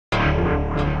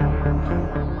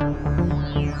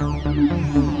Hey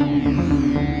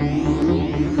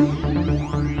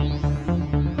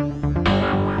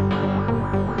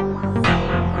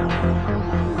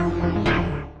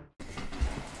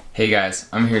guys,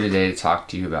 I'm here today to talk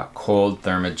to you about cold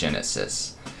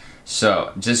thermogenesis.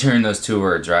 So, just hearing those two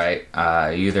words, right?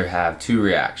 You either have two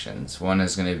reactions. One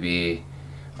is going to be,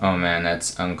 oh man,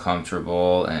 that's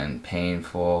uncomfortable and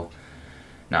painful,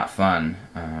 not fun.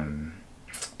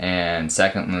 And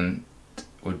second one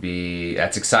would be,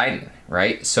 that's exciting,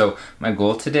 right? So, my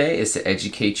goal today is to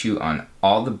educate you on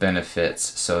all the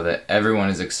benefits so that everyone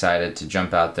is excited to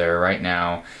jump out there right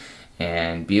now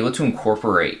and be able to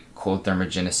incorporate cold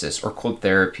thermogenesis or cold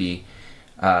therapy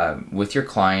with your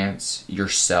clients,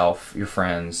 yourself, your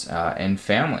friends, and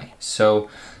family. So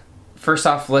first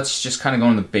off, let's just kind of go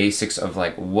into the basics of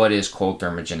like what is cold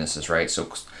thermogenesis, right? So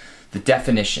the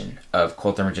definition of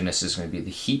cold thermogenesis is going to be the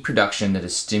heat production that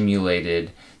is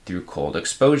stimulated through cold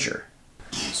exposure.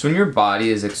 So when your body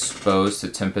is exposed to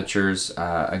temperatures,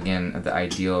 again, the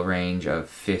ideal range of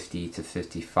 50 to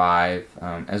 55,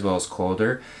 as well as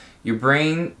colder, your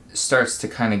brain starts to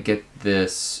kind of get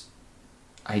this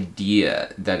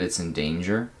idea that it's in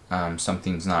danger,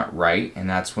 something's not right, and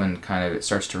that's when kind of it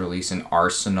starts to release an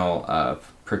arsenal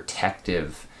of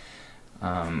protective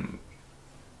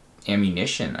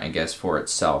ammunition, I guess, for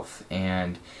itself.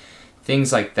 And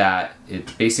things like that,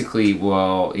 it basically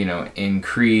will,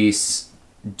 increase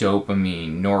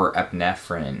dopamine,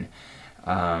 norepinephrine.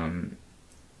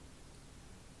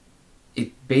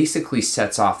 It basically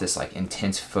sets off this like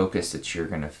intense focus that you're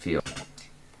going to feel.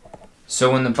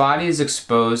 So when the body is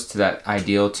exposed to that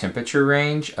ideal temperature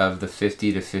range of the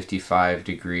 50 to 55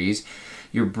 degrees,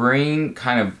 your brain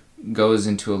kind of goes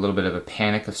into a little bit of a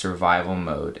panic of survival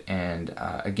mode. And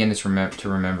again, it's to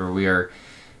remember we are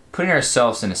putting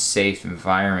ourselves in a safe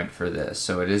environment for this,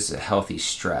 so it is a healthy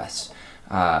stress.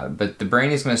 But the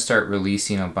brain is going to start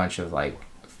releasing a bunch of like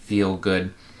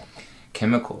feel-good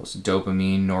chemicals,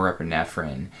 dopamine,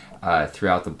 norepinephrine,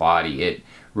 throughout the body. It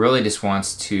really just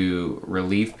wants to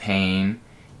relieve pain.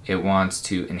 It wants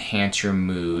to enhance your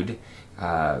mood.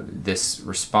 This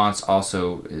response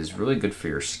also is really good for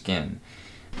your skin.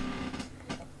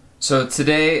 So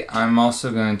today I'm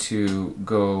also going to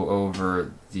go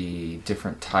over the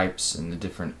different types and the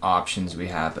different options we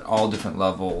have at all different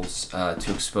levels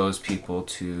to expose people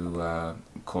to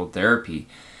cold therapy.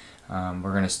 We're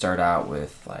going to start out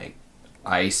with like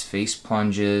ice face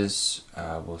plunges.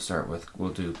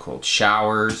 We'll do cold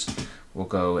showers. We'll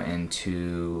go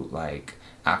into like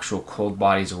actual cold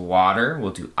bodies of water.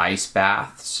 We'll do ice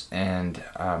baths and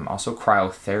also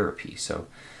cryotherapy. So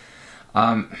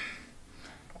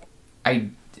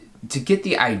to get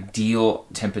the ideal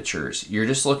temperatures, you're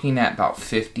just looking at about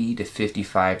 50 to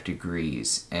 55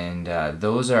 degrees, and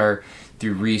those are,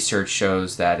 through research,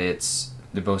 shows that it's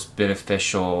the most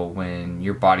beneficial when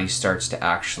your body starts to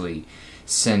actually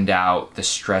send out the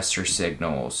stressor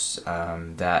signals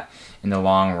that in the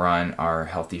long run are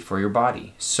healthy for your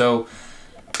body. So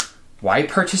why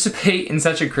participate in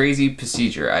such a crazy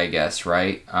procedure, I guess,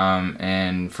 right?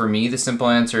 And for me, the simple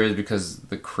answer is because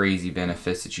the crazy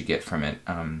benefits that you get from it.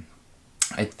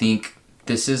 I think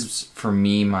this is, for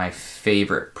me, my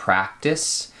favorite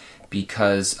practice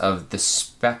because of the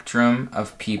spectrum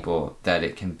of people that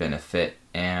it can benefit,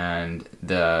 and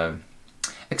the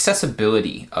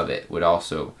accessibility of it would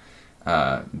also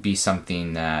be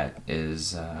something that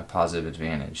is a positive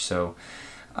advantage. So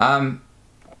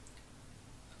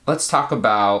let's talk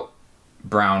about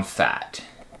brown fat.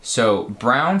 So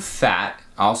brown fat,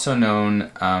 also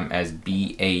known as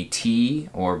BAT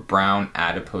or brown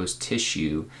adipose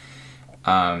tissue,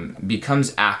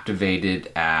 becomes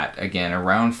activated at, again,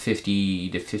 around 50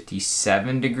 to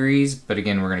 57 degrees, but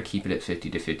again, we're going to keep it at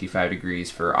 50 to 55 degrees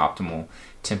for optimal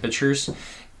temperatures.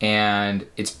 And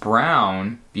it's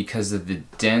brown because of the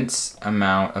dense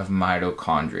amount of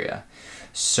mitochondria.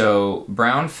 So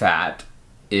brown fat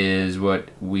is what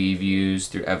we've used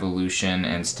through evolution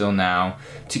and still now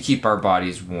to keep our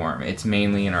bodies warm. It's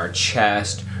mainly in our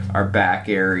chest, our back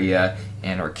area,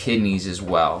 and our kidneys as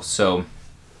well. So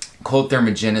cold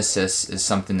thermogenesis is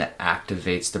something that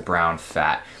activates the brown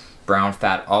fat. Brown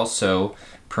fat also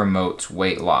promotes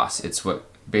weight loss. It's what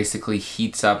basically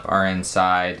heats up our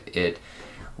inside. It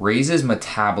raises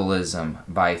metabolism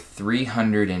by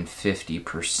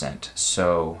 350%.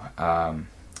 So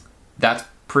that's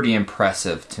pretty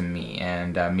impressive to me,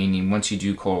 and meaning once you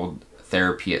do cold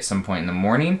therapy at some point in the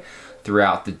morning,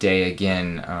 throughout the day,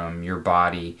 again, your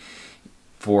body,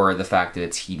 for the fact that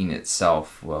it's heating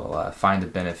itself, will find the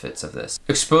benefits of this.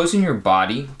 Exposing your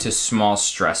body to small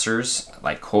stressors,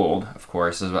 like cold, of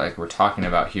course, is like we're talking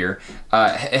about here,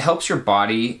 it helps your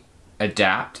body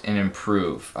adapt and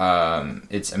improve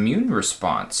its immune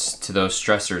response to those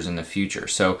stressors in the future.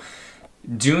 So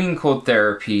doing cold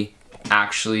therapy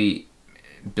actually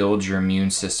builds your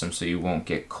immune system so you won't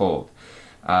get cold.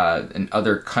 In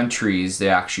other countries, they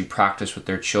actually practice with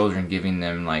their children, giving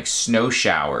them like snow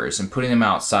showers and putting them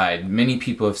outside. Many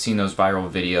people have seen those viral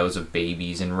videos of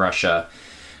babies in Russia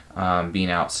being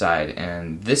outside,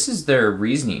 and this is their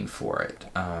reasoning for it.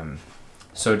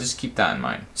 So just keep that in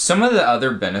mind. Some of the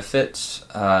other benefits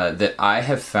that I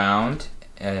have found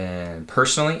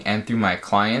personally and through my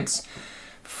clients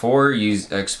for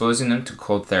exposing them to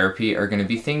cold therapy are going to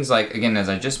be things like, again, as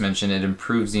I just mentioned, it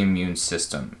improves the immune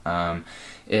system.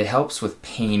 It helps with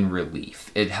pain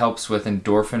relief. It helps with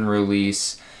endorphin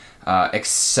release,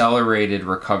 accelerated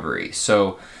recovery.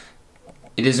 So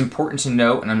it is important to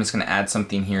note, and I'm just going to add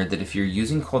something here, that if you're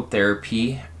using cold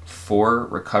therapy for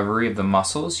recovery of the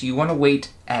muscles, you want to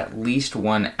wait at least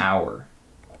 1 hour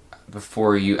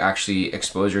before you actually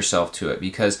expose yourself to it,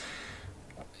 because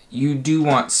you do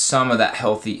want some of that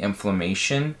healthy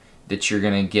inflammation that you're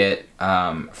going to get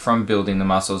from building the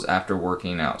muscles after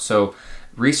working out. So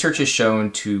research has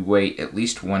shown to wait at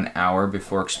least 1 hour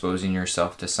before exposing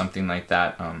yourself to something like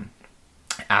that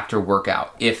after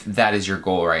workout, if that is your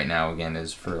goal right now, again,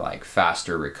 is for like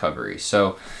faster recovery.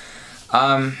 So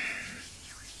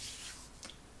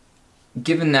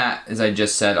given that, as I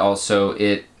just said, also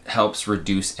it helps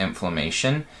reduce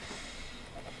inflammation.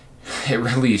 It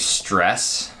relieves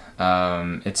stress.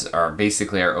 It's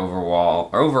basically our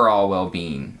overall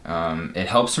well-being. It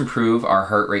helps improve our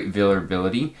heart rate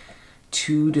variability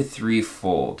 2 to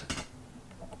 3-fold.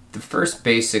 The first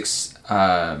basics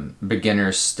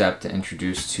beginner's step to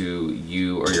introduce to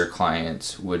you or your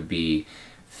clients would be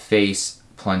face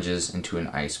plunges into an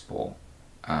ice bowl.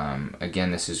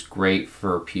 Again, this is great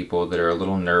for people that are a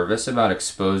little nervous about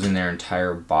exposing their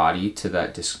entire body to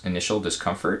that initial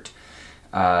discomfort.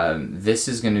 This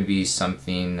is going to be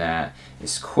something that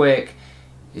is quick.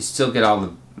 You still get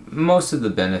most of the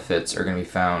benefits are going to be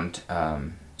found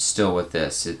still with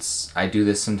this. I do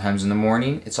this sometimes in the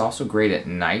morning. It's also great at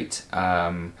night.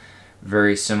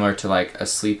 Very similar to like a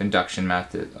sleep induction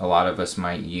method a lot of us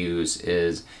might use.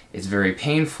 It's very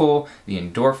painful, the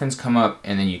endorphins come up,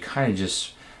 and then you kind of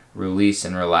just release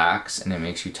and relax, and it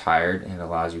makes you tired and it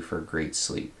allows you for a great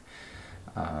sleep.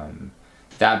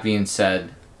 That being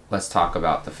said, let's talk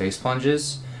about the face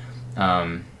plunges.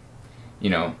 You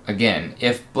know, again,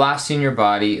 if blasting your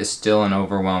body is still an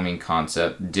overwhelming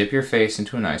concept, dip your face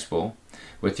into an ice bowl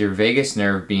with your vagus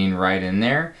nerve being right in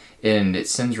there, and it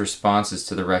sends responses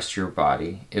to the rest of your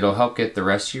body. It'll help get the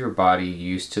rest of your body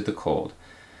used to the cold.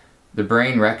 The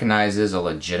brain recognizes a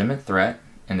legitimate threat,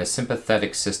 and the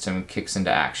sympathetic system kicks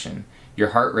into action. Your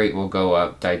heart rate will go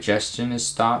up, digestion is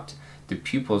stopped, the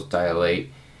pupils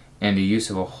dilate, and the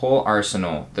use of a whole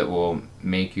arsenal that will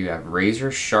make you have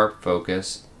razor sharp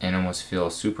focus and almost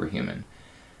feel superhuman.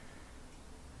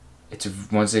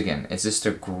 Once again, it's just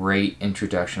a great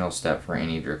introductional step for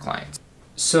any of your clients.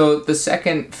 So the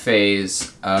second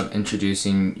phase of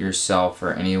introducing yourself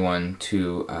or anyone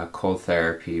to cold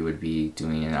therapy would be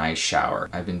doing an ice shower.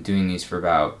 I've been doing these for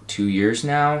about 2 years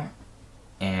now,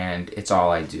 and it's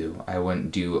all I do. I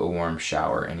wouldn't do a warm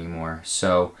shower anymore.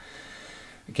 So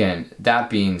again, that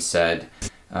being said,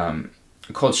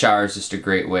 a cold shower is just a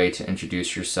great way to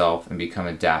introduce yourself and become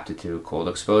adapted to a cold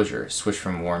exposure. Switch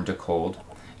from warm to cold.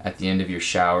 At the end of your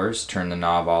showers, turn the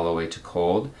knob all the way to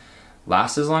cold.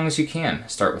 Last as long as you can.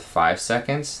 Start with 5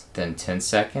 seconds, then 10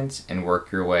 seconds, and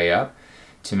work your way up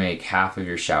to make half of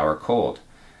your shower cold.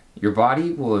 Your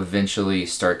body will eventually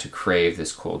start to crave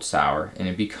this cold shower, and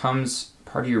it becomes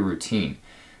part of your routine.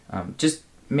 Just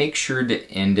make sure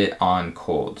to end it on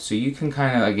cold. So you can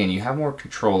kind of, again, you have more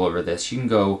control over this. You can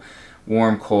go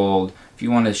warm, cold. If you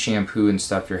want to shampoo and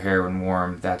stuff your hair when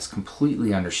warm, that's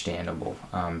completely understandable.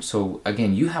 So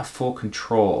again, you have full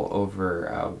control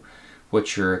over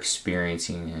what you're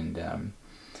experiencing, and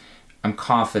I'm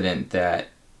confident that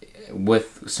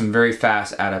with some very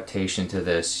fast adaptation to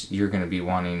this, you're going to be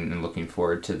wanting and looking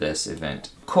forward to this event.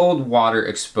 Cold water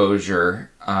exposure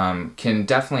can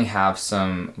definitely have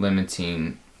some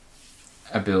limiting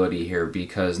ability here,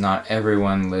 because not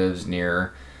everyone lives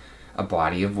near a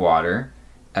body of water,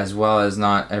 as well as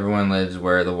not everyone lives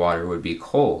where the water would be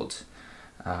cold.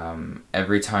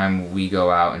 Every time we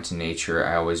go out into nature,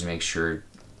 I always make sure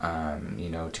you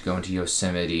know, to go into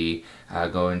Yosemite,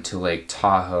 go into Lake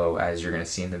Tahoe, as you're going to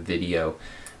see in the video,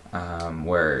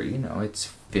 where, you know, it's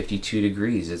 52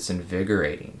 degrees, it's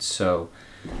invigorating. So,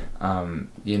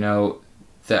 you know,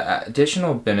 the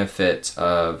additional benefit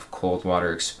of cold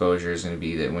water exposure is going to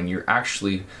be that when you're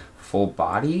actually full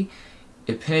body,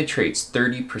 it penetrates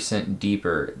 30%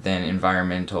 deeper than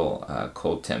environmental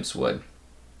cold temps would.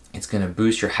 It's going to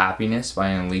boost your happiness by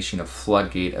unleashing a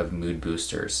floodgate of mood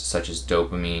boosters such as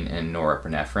dopamine and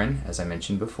norepinephrine, as I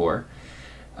mentioned before.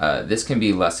 This can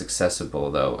be less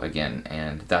accessible though, again,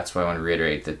 and that's why I want to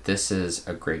reiterate that this is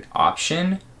a great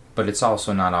option, but it's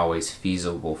also not always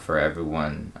feasible for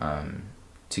everyone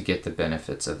to get the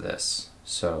benefits of this.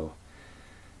 So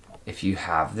if you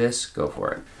have this, go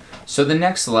for it. So the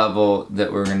next level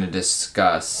that we're going to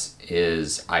discuss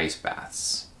is ice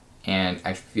baths. And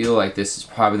I feel like this is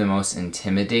probably the most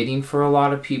intimidating for a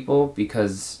lot of people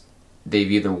because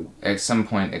they've either at some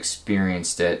point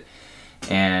experienced it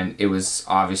and it was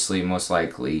obviously most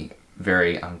likely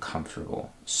very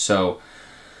uncomfortable. So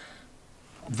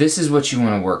this is what you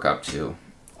want to work up to,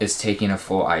 is taking a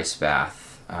full ice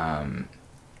bath.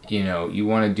 You know, you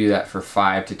want to do that for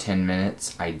 5 to 10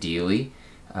 minutes ideally.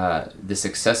 This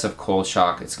excessive cold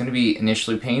shock, it's going to be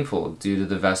initially painful due to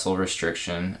the vessel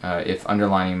restriction if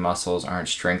underlying muscles aren't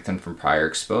strengthened from prior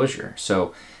exposure.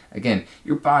 So again,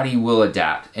 your body will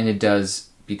adapt and it does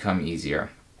become easier.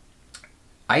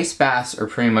 Ice baths are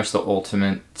pretty much the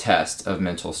ultimate test of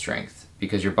mental strength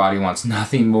because your body wants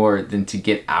nothing more than to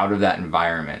get out of that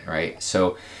environment, right?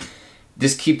 So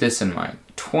just keep this in mind.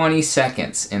 20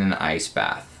 seconds in an ice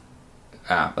bath,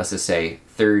 let's just say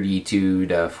 32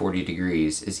 to 40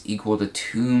 degrees, is equal to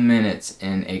 2 minutes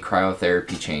in a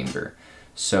cryotherapy chamber.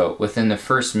 So within the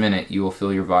first minute, you will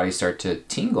feel your body start to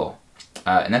tingle.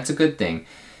 And that's a good thing.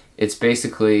 It's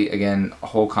basically, again, a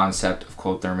whole concept of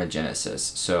cold thermogenesis.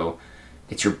 So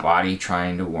it's your body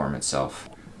trying to warm itself.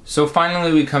 So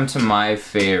finally, we come to my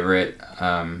favorite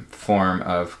form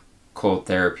of cold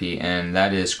therapy, and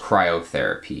that is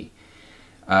cryotherapy.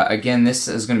 Again, this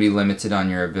is going to be limited on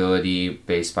your ability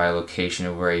based by location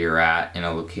of where you're at and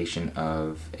a location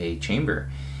of a chamber.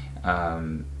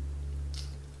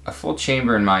 A full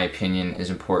chamber, in my opinion, is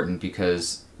important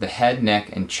because the head,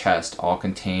 neck, and chest all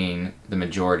contain the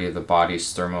majority of the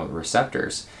body's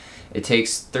thermoreceptors. It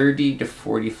takes 30 to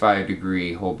 45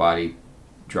 degree whole body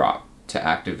drop to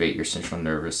activate your central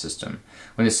nervous system.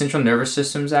 When the central nervous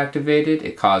system is activated,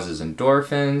 it causes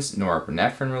endorphins,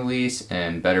 norepinephrine release,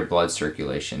 and better blood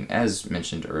circulation, as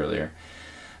mentioned earlier.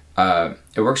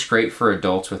 It works great for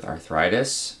adults with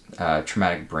arthritis,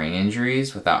 traumatic brain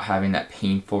injuries, without having that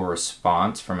painful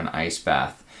response from an ice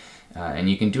bath. And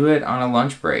you can do it on a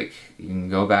lunch break. You can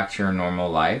go back to your normal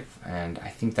life, and I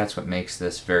think that's what makes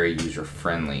this very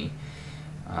user-friendly,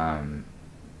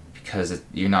 because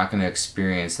you're not going to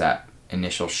experience that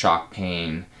initial shock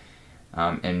pain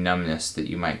and numbness that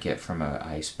you might get from an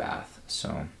ice bath.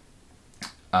 So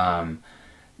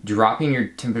dropping your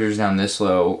temperatures down this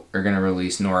low are going to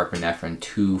release norepinephrine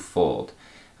twofold.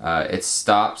 It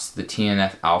stops the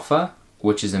TNF alpha,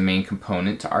 which is a main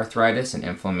component to arthritis and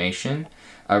inflammation.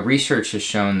 Research has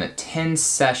shown that 10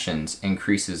 sessions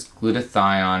increases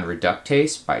glutathione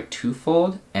reductase by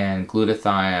twofold and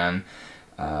glutathione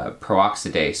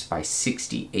peroxidase by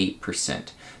 68%.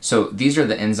 So these are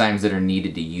the enzymes that are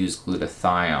needed to use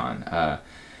glutathione,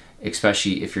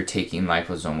 especially if you're taking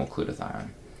liposomal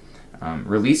glutathione.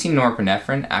 Releasing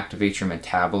norepinephrine activates your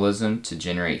metabolism to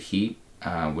generate heat,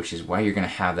 which is why you're going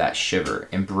to have that shiver.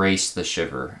 Embrace the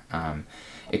shiver.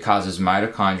 It causes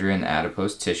mitochondria in the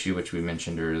adipose tissue, which we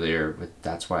mentioned earlier, but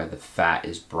that's why the fat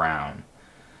is brown.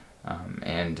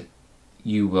 And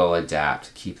you will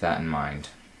adapt. Keep that in mind.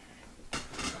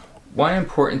 One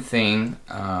important thing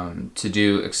to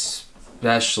do,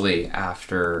 especially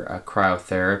after a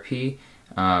cryotherapy,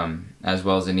 as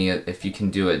well as if you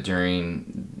can do it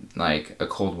during like a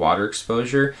cold water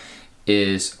exposure,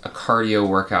 is a cardio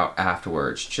workout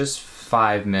afterwards, just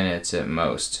 5 minutes at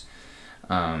most.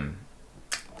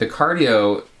 The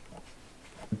cardio,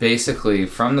 basically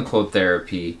from the cold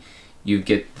therapy, you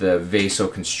get the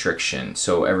vasoconstriction,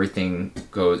 so everything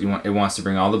goes. It wants to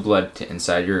bring all the blood to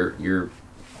inside your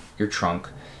trunk,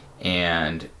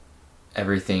 and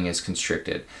everything is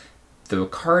constricted. The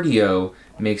cardio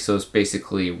makes those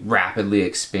basically rapidly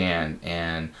expand,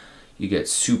 and you get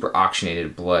super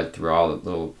oxygenated blood through all the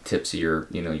little tips of your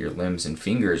limbs and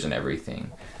fingers and everything.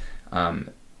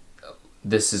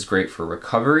 This is great for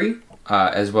recovery,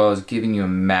 as well as giving you a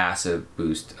massive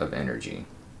boost of energy.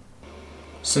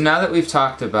 So now that we've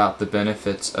talked about the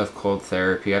benefits of cold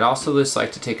therapy, I'd also just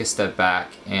like to take a step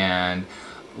back and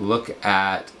look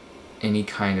at any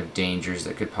kind of dangers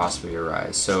that could possibly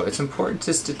arise. So it's important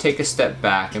just to take a step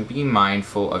back and be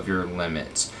mindful of your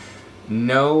limits.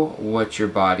 Know what your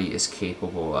body is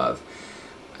capable of.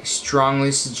 I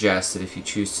strongly suggest that if you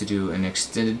choose to do an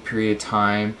extended period of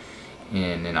time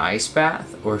in an ice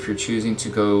bath, or if you're choosing to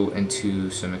go into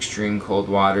some extreme cold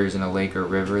waters in a lake or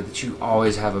river, that you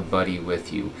always have a buddy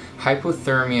with you.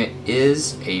 Hypothermia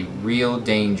is a real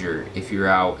danger if you're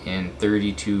out in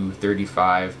 32,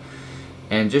 35,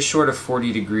 and just short of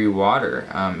 40-degree water.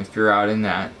 If you're out in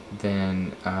that,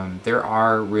 then there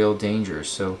are real dangers.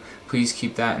 So please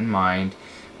keep that in mind.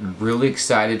 I'm really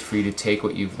excited for you to take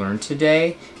what you've learned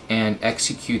today and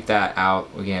execute that out,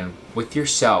 again, with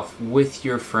yourself, with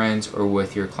your friends, or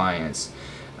with your clients.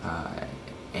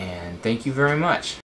 And thank you very much.